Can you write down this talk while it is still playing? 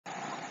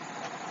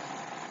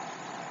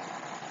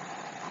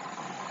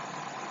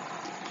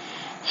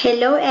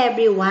Hello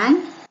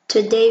everyone.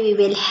 Today we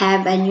will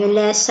have a new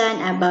lesson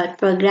about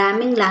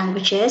programming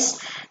languages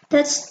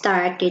that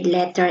start with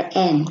letter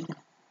N.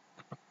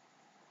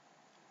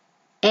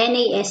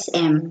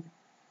 NASM.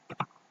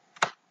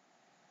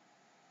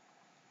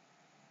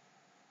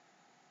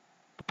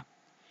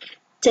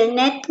 The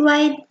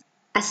Netwide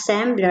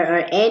Assembler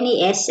or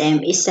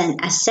NASM is an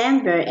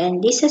assembler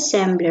and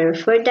disassembler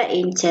for the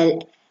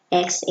Intel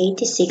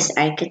x86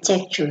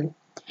 architecture.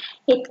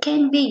 It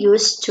can be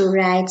used to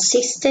write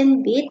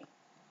 16-bit,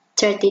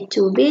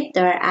 32-bit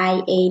or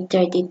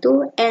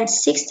IA32 and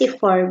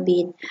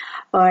 64-bit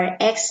or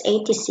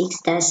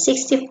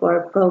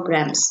x86-64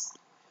 programs.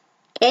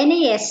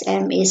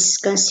 NASM is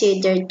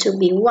considered to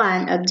be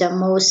one of the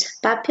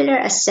most popular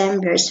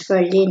assemblers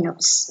for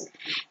Linux.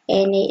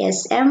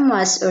 NASM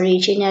was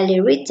originally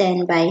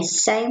written by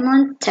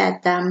Simon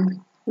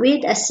Tatham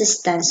with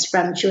assistance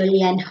from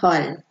Julian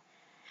Hall.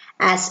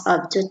 As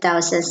of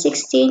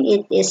 2016,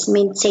 it is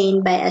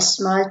maintained by a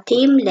small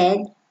team led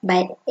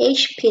by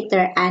H.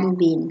 Peter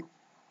Anbin.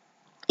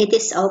 It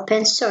is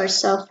open source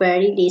software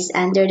released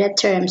under the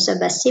terms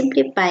of a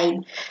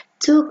simplified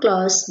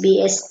two-clause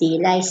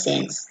BSD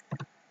license.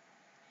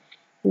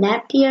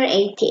 Napier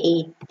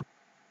 88.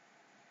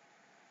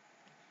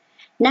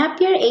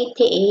 Napier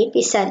 88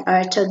 is an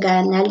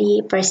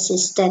orthogonally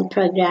persistent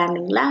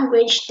programming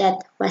language that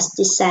was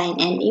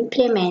designed and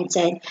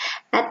implemented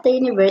at the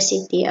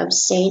University of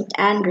St.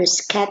 Andrews,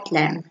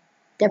 Scotland.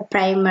 The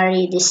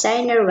primary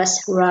designer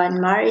was Ron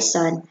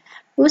Morrison,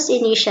 whose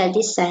initial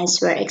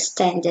designs were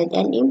extended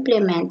and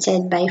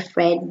implemented by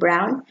Fred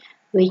Brown,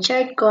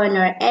 Richard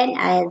Connor, and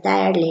Al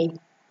Darley.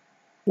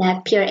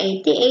 Napier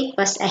 88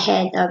 was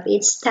ahead of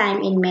its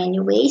time in many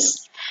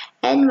ways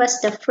and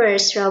was the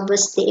first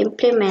robustly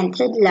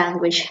implemented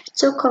language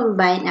to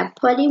combine a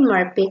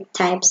polymorphic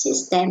type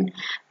system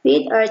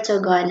with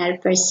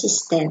orthogonal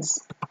persistence.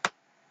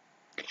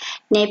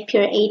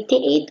 Napier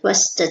 88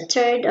 was the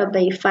third of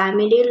a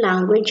family of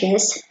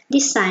languages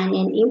designed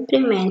and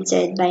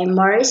implemented by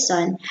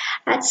Morrison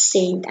at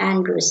St.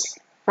 Andrews,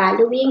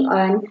 following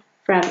on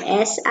from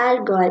S.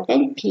 Algol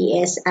and P.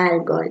 S.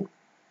 Algol.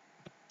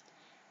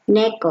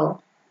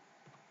 Neko.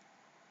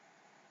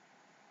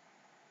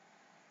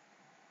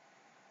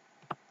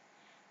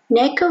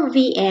 Neko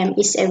VM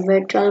is a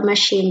virtual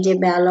machine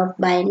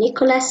developed by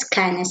Nicolas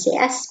Canasi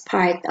as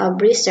part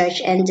of research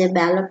and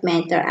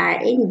development or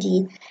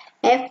R&D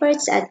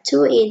efforts at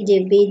two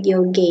indie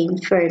video game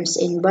firms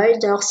in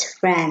Bordeaux,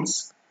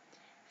 France.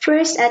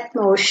 First at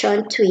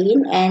Motion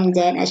Twin and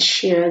then at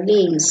Shiro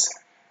Games.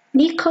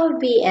 Neko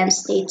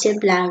VM's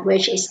native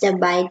language is the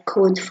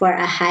bytecode for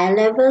a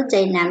high-level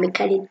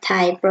dynamically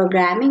typed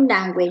programming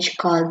language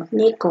called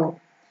Neko.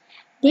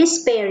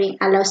 This pairing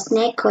allows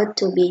Neko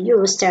to be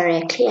used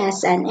directly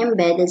as an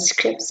embedded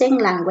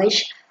scripting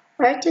language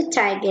or to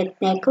target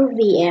Neko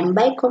VM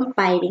by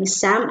compiling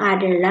some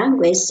other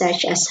language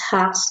such as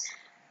HAX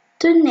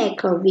to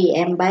Neko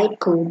VM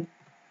bytecode.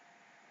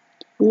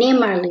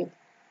 Nemerly.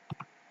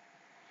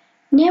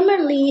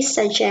 Nemerly is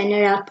a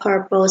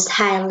general-purpose,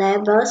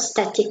 high-level,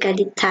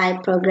 statically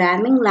typed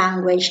programming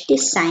language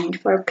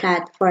designed for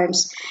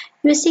platforms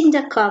using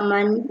the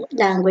Common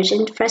Language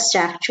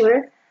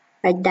Infrastructure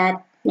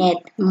or .NET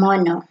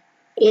Mono.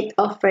 It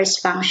offers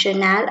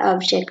functional,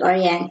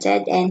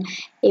 object-oriented, and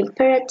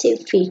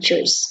imperative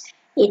features.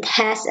 It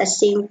has a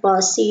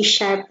simple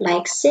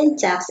C#-like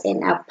syntax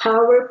and a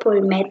powerful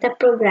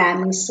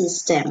metaprogramming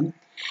system.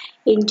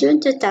 In June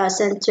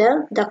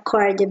 2012, the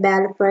core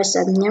developers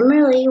of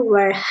Nemerly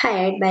were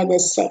hired by the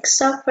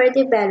software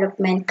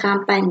development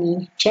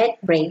company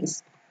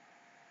JetBrains.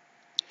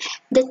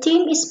 The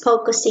team is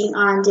focusing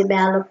on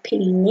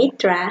developing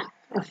Nitra,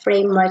 a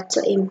framework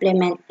to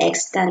implement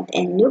extant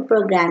and new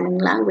programming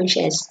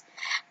languages.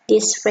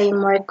 This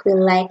framework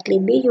will likely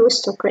be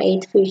used to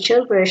create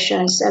future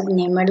versions of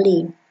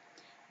Nemerly.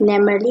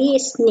 Nemerly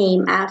is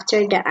named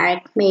after the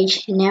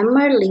archmage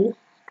Nemerly,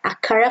 a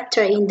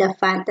character in the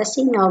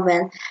fantasy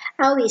novel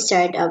A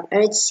Wizard of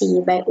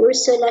Earthsea by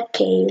Ursula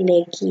K.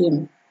 Le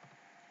Guin.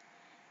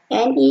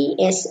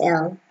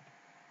 NESL.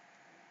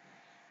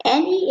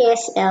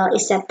 NESL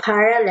is a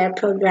parallel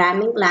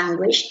programming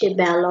language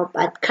developed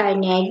at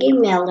Carnegie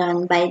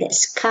Mellon by the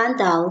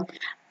Scandal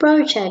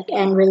project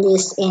and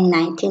released in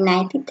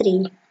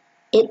 1993.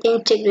 It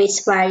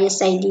integrates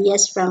various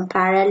ideas from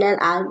parallel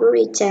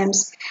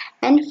algorithms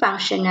and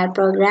functional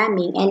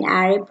programming and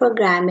array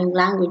programming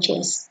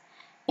languages.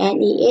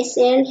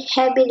 NESL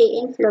heavily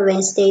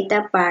influenced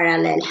data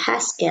parallel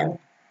Haskell.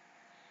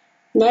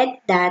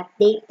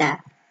 Net.data.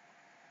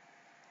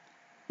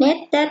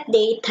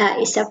 Net.data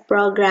is a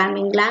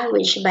programming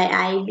language by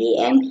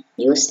IBM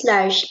used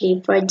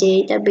largely for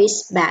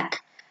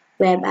database-backed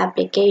web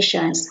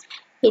applications.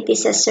 It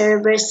is a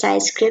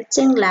server-side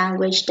scripting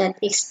language that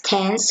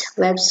extends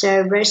web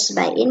servers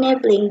by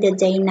enabling the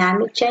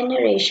dynamic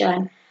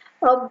generation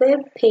of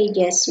web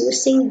pages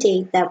using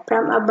data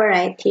from a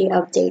variety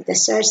of data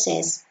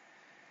sources.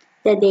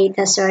 The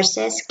data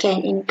sources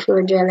can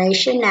include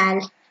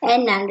relational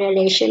and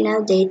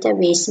non-relational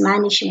database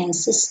management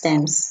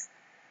systems.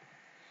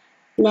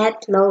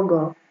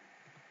 NetLogo.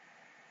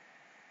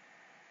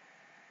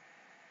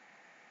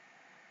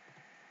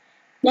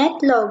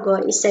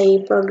 NetLogo is a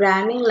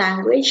programming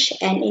language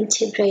and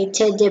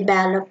integrated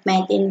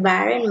development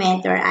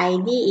environment or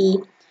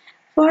IDE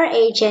for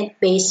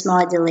agent-based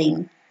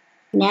modeling.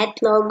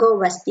 NetLogo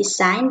was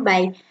designed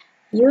by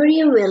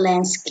Yuri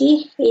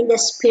Wilensky in the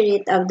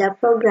spirit of the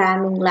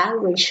programming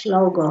language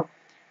logo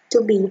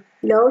to be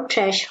low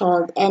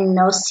threshold and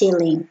no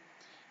ceiling.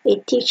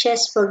 It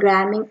teaches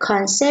programming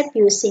concept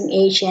using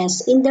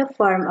agents in the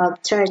form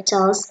of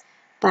turtles,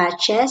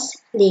 patches,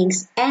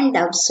 links, and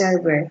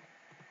observer.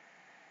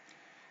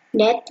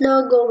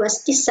 NetLogo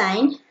was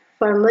designed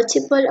for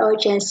multiple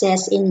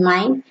audiences in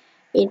mind,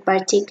 in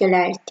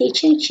particular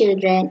teaching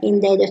children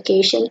in the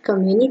education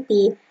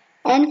community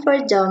and for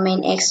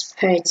domain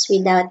experts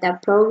without a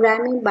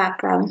programming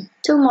background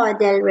to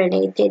model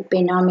related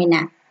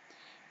phenomena.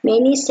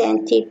 Many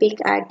scientific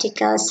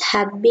articles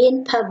have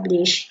been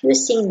published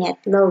using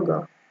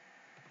NetLogo.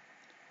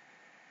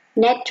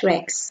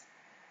 NetRex.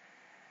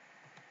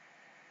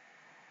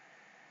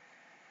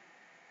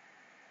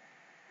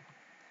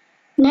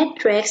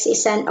 NetRex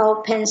is an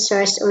open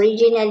source,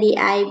 originally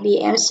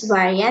IBM's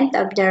variant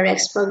of the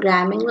Rex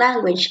programming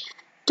language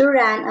to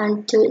run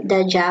onto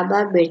the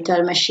Java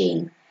virtual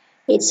machine.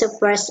 It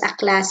supports a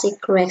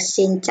classic Rex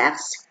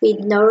syntax with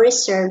no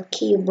reserved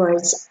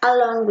keywords,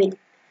 along with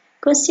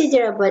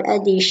considerable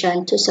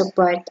addition to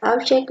support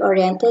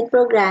object-oriented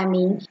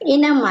programming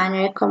in a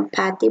manner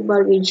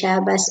compatible with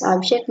Java's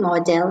object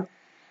model,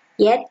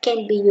 yet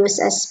can be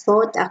used as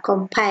both a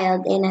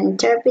compiled and an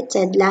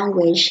interpreted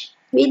language,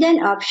 with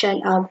an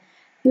option of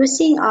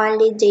using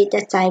only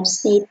data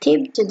types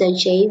native to the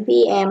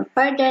JVM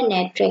or the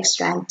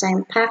NetRex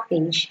runtime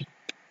package.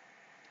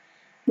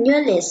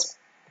 NewLisp.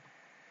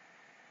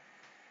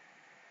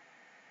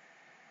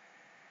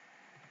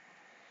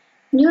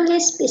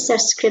 NewLisp is a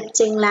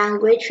scripting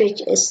language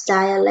which is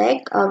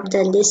dialect of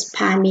the Lisp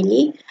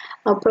family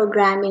of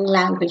programming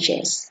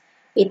languages.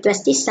 It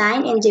was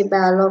designed and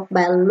developed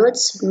by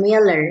Lutz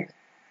Miller.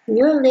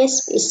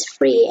 NewLisp is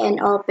free and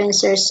open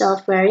source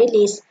software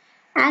released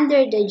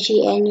under the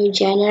GNU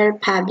General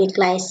Public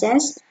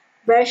License,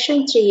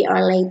 version 3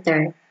 or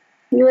later.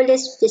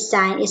 NewLisp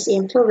design is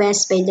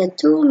influenced by the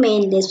two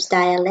main Lisp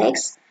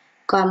dialects,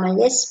 Common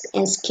Lisp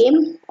and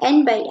Scheme,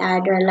 and by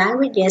other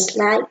languages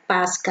like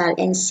Pascal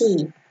and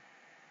C.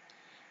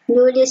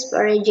 NewLisp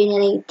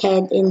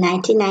originated in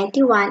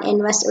 1991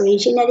 and was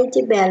originally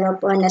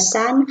developed on a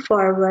Sun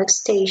 4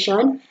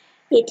 workstation.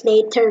 It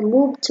later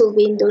moved to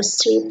Windows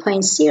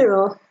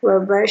 3.0, where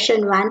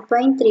version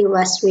 1.3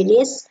 was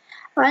released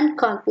on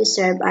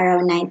CompuServe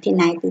around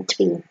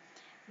 1993,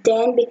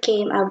 then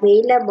became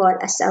available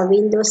as a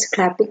Windows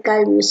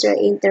Graphical User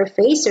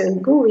Interface or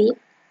GUI,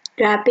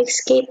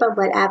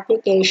 graphics-capable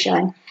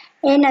application,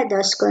 and a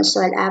DOS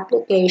console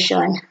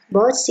application,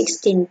 both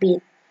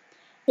 16-bit.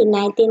 In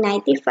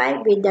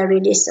 1995, with the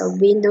release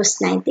of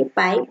Windows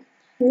 95,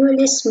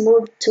 NewLisp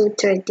moved to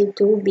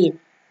 32-bit.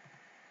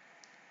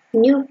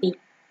 NewP.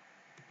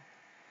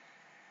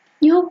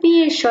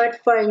 NewP, short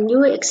for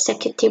New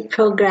Executive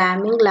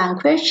Programming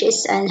Language,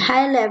 is a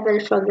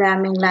high-level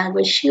programming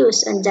language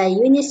used on the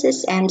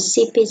Unisys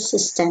MCP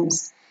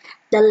systems.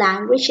 The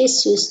language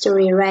is used to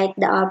rewrite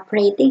the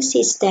operating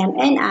system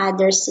and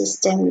other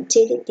system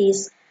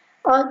utilities,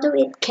 although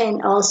it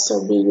can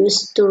also be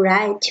used to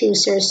write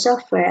user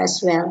software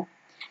as well.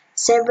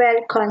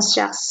 Several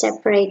constructs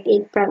separate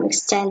it from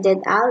extended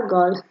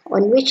algol,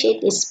 on which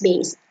it is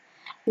based.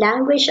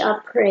 Language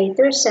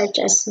operators such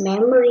as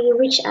memory,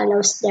 which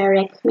allows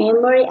direct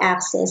memory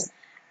access,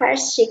 are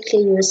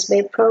strictly used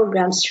by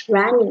programs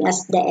running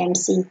as the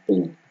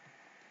MCP.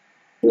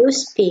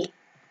 Newspeak.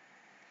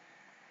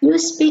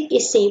 Newspeak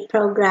is a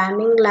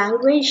programming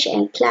language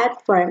and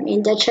platform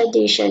in the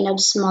tradition of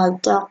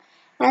Smalltalk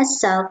and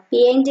Self,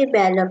 being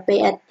developed by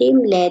a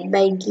team led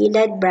by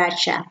Gilad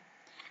Bracha.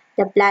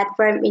 The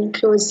platform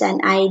includes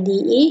an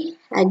IDE,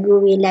 a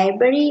GUI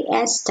library,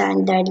 and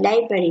standard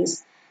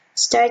libraries.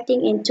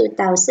 Starting in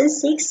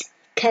 2006,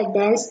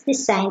 Cadence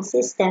Design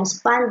Systems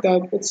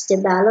funded its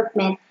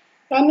development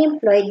and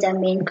employed the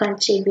main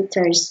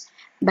contributors,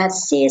 but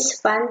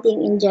ceased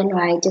funding in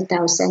January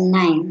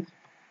 2009.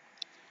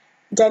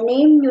 The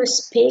name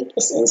Newspeak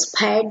is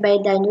inspired by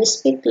the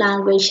Newspeak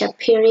language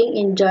appearing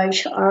in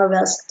George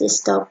Orwell's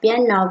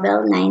dystopian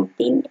novel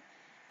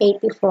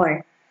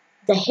 1984.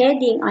 The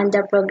heading on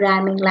the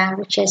programming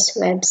languages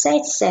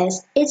website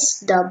says it's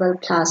double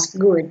plus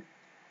good.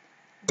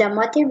 The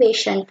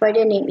motivation for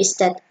the name is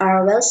that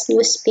Orwell's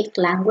Newspeak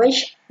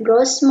language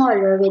grows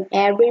smaller with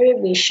every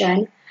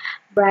revision.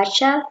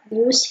 Bracha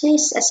views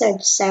this as a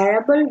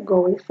desirable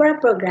goal for a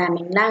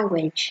programming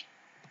language.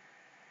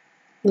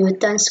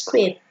 Newton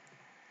Script.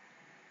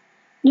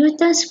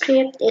 Newton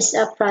Script is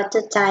a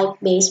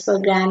prototype-based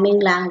programming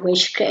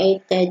language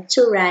created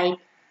to write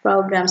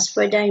programs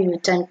for the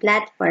Newton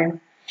platform.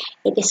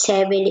 It is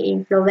heavily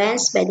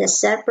influenced by the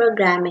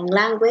self-programming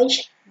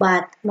language,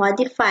 but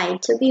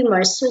modified to be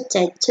more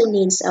suited to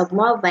needs of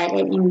mobile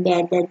and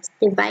embedded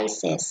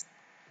devices.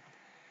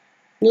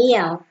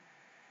 NEAL.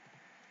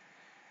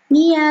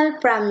 NEAL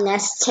from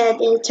Nested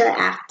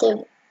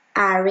Interactive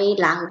Array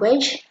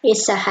Language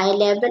is a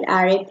high-level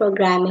array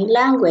programming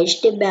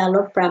language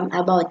developed from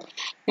about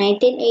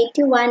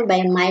 1981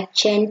 by Mike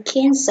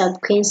Jenkins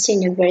of Queen's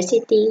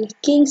University,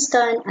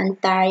 Kingston,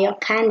 Ontario,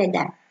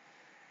 Canada.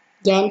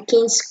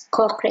 Jenkins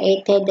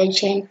co-created the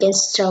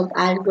Jenkins-Straub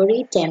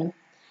algorithm.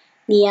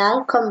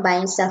 NEAL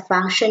combines a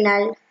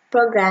functional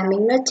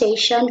programming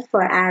notation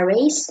for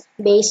arrays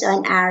based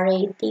on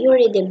array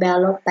theory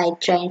developed by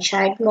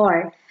Trenchard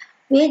Moore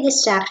with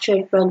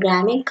structured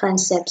programming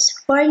concepts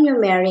for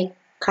numeric,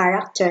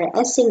 character,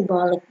 and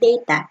symbolic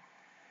data.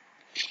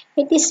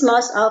 It is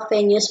most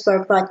often used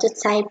for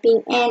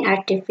prototyping and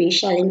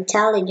artificial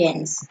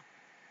intelligence.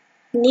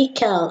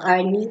 NICL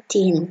or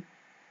NITIN.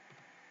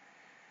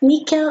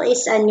 NICL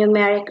is a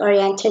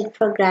numeric-oriented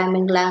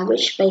programming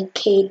language by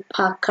Kate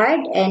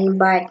Packard and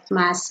Bart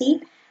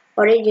Massey.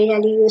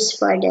 Originally used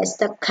for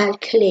desktop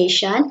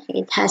calculation,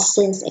 it has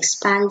since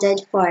expanded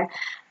for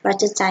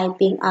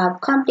prototyping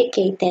of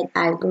complicated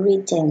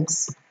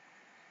algorithms.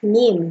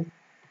 NIM.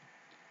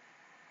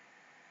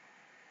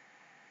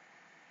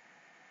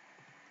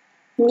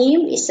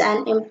 NIM is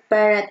an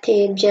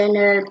imperative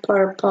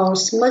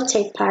general-purpose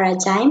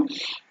multi-paradigm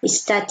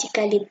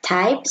statically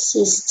typed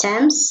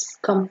systems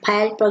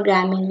compiled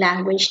programming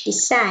language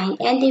designed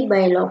and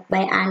developed by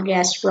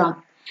Andreas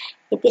Rump.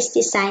 It is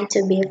designed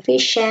to be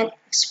efficient,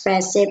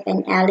 expressive,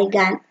 and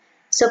elegant,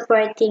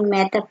 supporting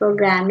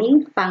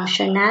metaprogramming,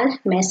 functional,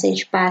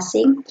 message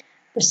passing,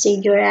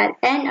 procedural,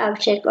 and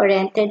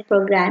object-oriented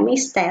programming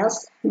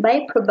styles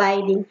by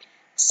providing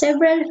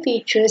several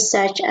features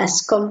such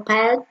as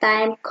compile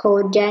time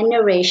code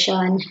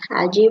generation,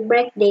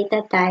 algebraic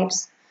data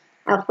types,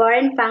 a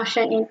foreign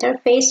function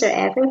interface or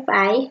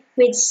FFI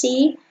with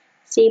C,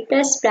 C++,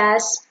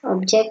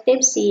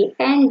 Objective-C,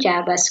 and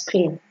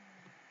JavaScript.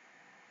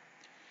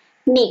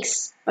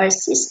 NIX or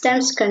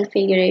Systems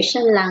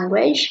Configuration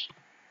Language.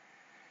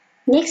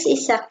 NIX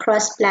is a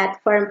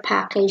cross-platform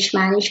package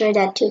manager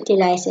that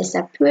utilizes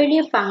a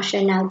purely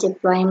functional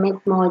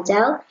deployment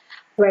model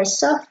where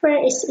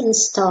software is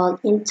installed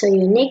into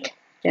unique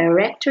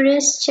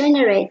directories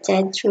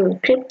generated through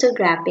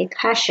cryptographic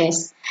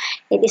hashes.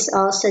 It is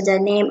also the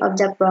name of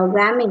the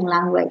programming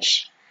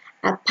language.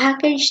 A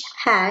package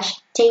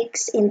hash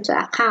takes into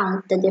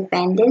account the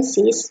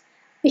dependencies,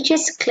 which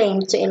is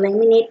claimed to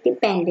eliminate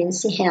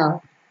dependency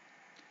hell.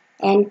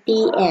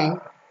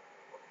 NPL.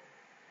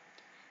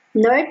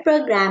 Nord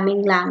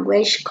Programming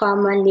Language,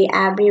 commonly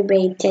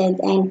abbreviated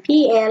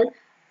NPL,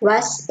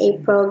 was a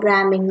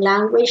programming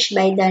language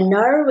by the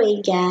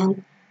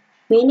Norwegian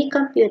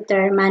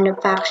minicomputer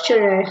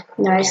manufacturer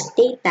Norsk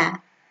Data.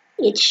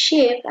 It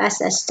shipped as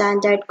a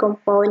standard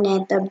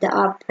component of the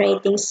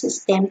operating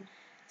system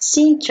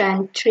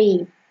Syntran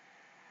 3.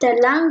 The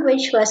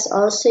language was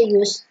also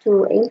used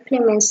to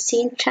implement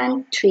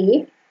Syntran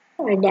 3,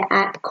 or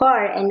the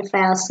core and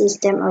file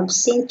system of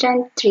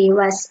Syntran 3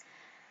 was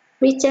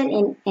written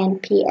in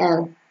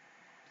NPL.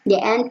 The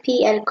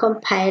NPL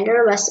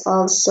compiler was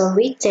also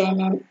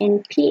written in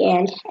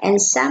NPL, and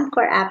some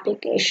core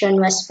application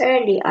was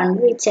early on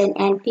written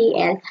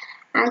NPL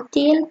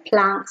until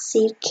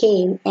Planck-C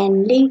came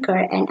and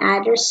Linker and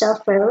other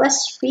software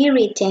was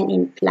rewritten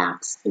in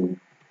Planck-C.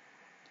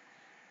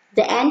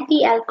 The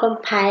NPL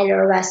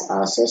compiler was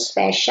also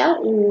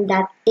special in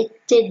that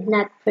it did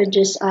not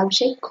produce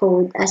object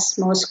code as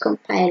most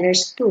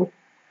compilers do.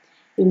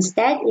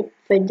 Instead, it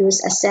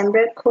produced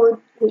assembler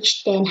code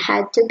which then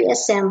had to be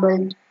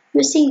assembled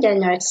using the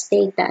Norsk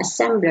Data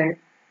assembler.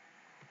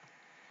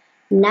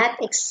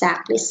 Not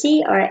exactly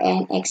C or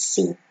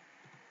NXC.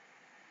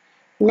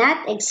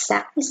 Not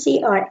exactly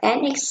C or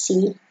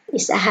NXC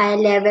is a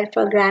high-level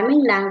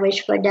programming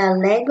language for the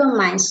LEGO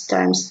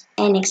Mindstorms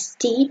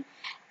NXT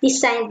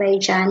designed by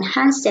John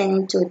Hansen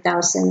in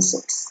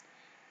 2006.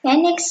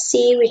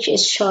 NXC, which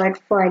is short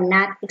for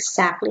Not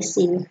Exactly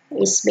C,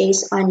 is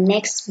based on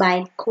next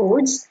byte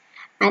codes,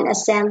 an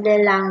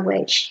assembly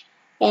language.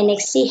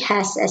 NXC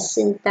has a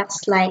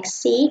syntax like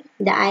C.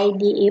 The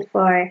IDE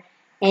for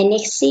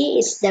NXC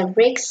is the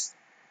Bricks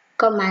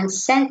Command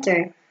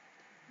Center.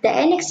 The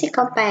NXC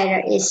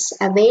compiler is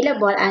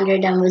available under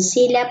the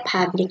Mozilla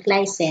Public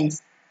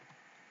License.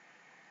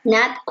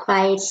 Not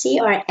Quite C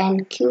or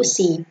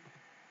NQC.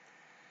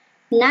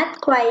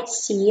 Not Quite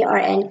C or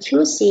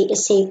NQC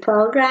is a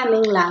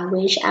programming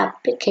language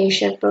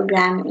application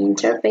programming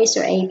interface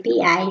or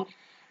API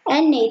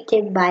and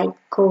native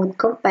bytecode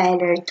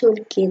compiler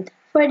toolkit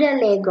for the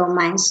LEGO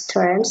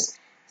Mindstorms,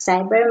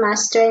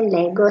 Cybermaster, and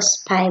LEGO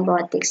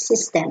Spybotic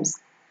systems.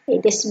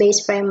 It is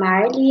based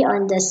primarily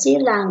on the C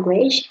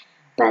language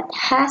but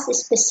has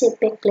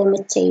specific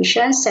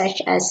limitations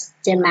such as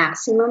the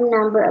maximum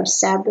number of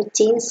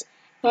subroutines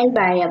and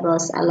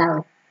variables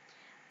allowed,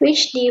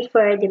 which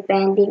differ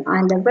depending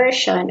on the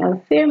version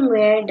of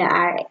firmware the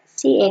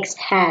RCX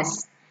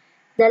has.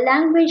 The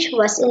language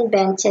was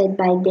invented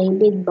by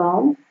David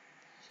Bohm.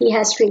 He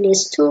has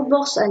released 2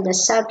 books on the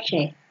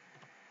subject.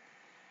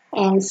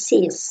 And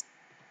SYS.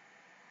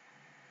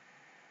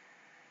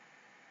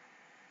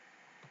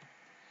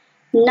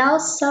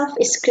 NowSoft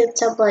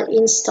Scriptable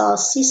Install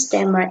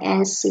System or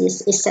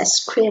NSYS is a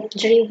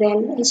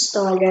script-driven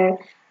installer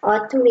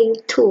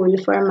authoring tool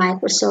for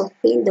Microsoft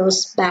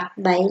Windows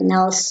backed by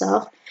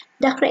NowSoft,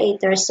 the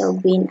creators of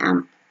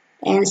Winamp.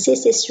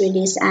 NSYS is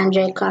released under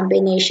a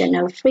combination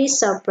of free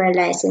software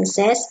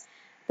licenses,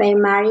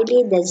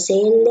 primarily the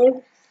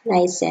Zlib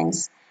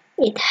license.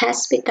 It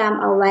has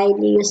become a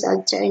widely used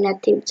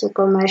alternative to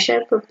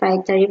commercial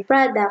proprietary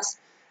products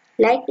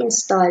like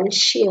Install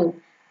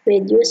Shield,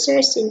 with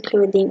users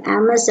including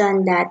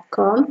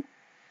Amazon.com,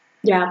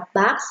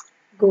 Dropbox,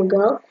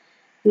 Google,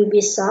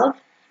 Ubisoft,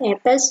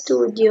 Apple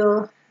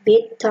Studio,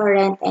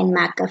 BitTorrent, and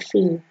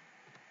McAfee.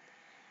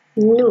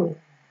 GNU.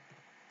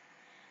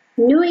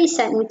 GNU is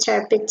an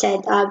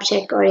interpreted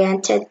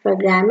object-oriented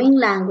programming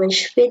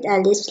language with a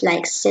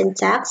Lisp-like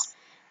syntax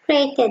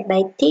created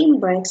by Tim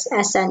Burks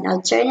as an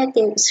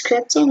alternative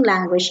scripting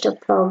language to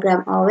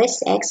program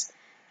OS X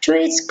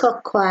through its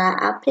Cocoa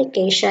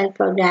Application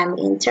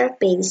Programming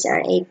Interface or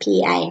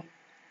API.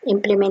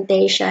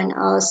 Implementation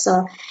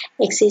also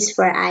exists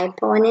for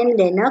iPhone and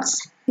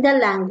Linux. The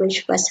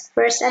language was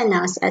first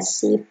announced at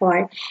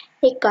C4,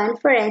 a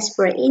conference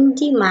for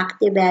indie Mac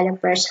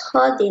developers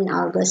held in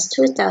August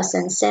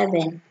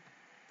 2007.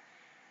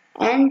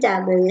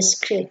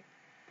 NWScript.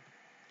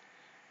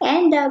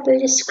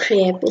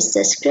 NWScript is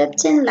the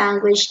scripting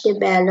language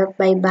developed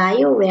by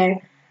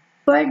BioWare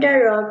for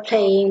the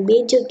role-playing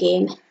video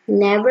game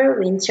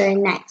Neverwinter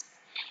Nights.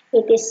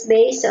 It is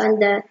based on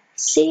the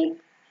C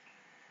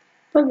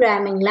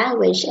programming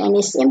language and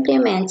is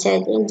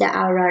implemented in the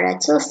Aurora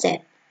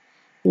toolset.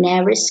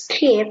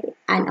 NeverScript,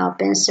 an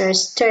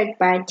open-source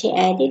third-party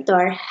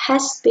editor,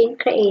 has been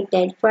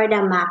created for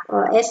the Mac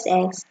OS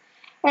X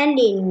and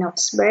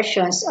Linux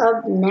versions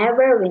of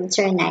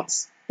Neverwinter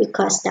Nights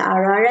because the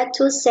Aurora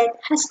toolset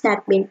has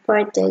not been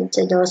ported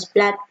to those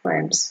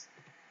platforms.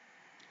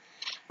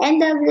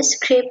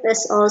 NWScript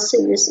is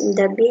also used in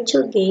the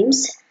video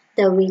games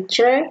The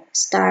Witcher,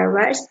 Star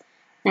Wars,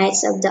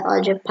 Knights of the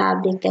Old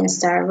Republic and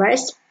Star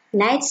Wars,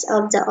 Knights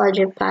of the Old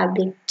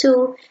Republic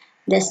 2,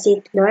 The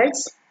Sith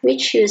Lords,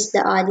 which use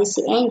the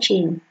Odyssey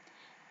engine.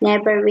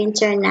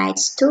 Neverwinter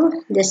Nights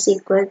 2, the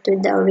sequel to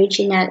the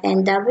original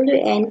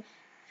NWN,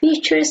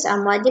 features a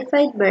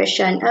modified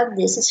version of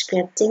this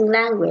scripting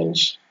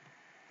language.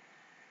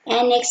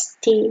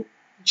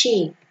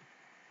 NXTG.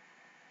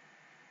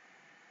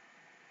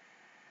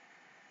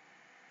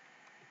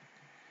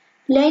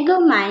 LEGO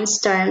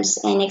Mindstorms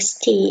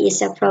NXT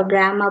is a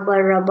programmable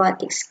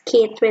robotics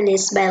kit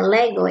released by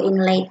LEGO in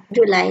late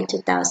July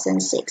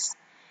 2006.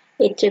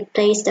 It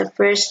replaced the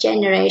first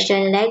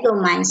generation LEGO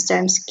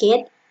Mindstorms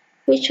kit,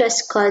 which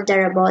was called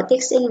the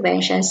Robotics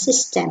Invention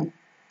System.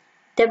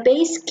 The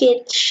base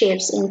kit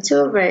ships in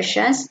two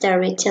versions, the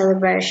retail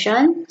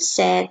version,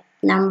 set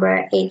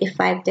number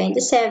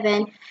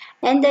 8527,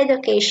 and the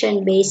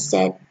education-based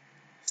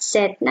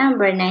set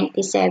number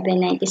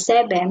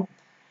 9797.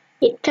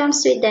 It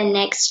comes with the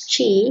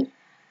NextG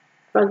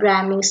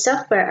programming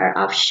software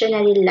or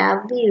optionally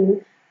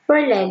LabVIEW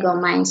for LEGO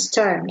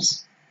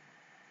Mindstorms.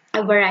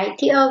 A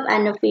variety of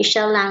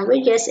unofficial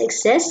languages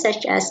exist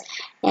such as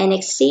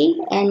NXC,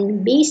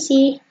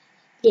 NBC,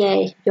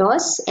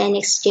 YOS,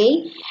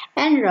 NXJ,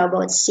 and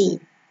RobotC.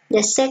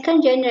 The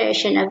second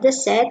generation of the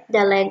set,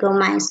 the LEGO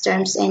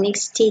Mindstorms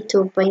NXT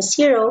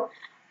 2.0,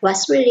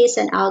 was released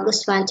on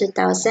August 1,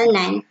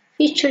 2009,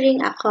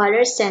 featuring a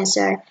color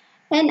sensor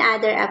and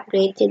other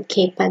upgraded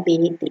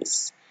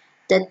capabilities.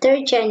 The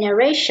third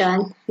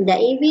generation, the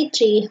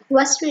EV3,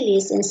 was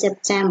released in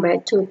September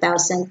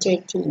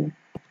 2013.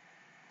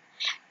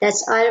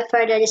 That's all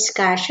for the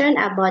discussion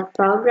about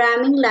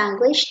programming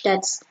language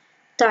that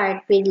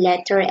start with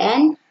letter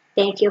N.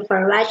 Thank you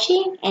for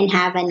watching and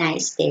have a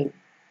nice day.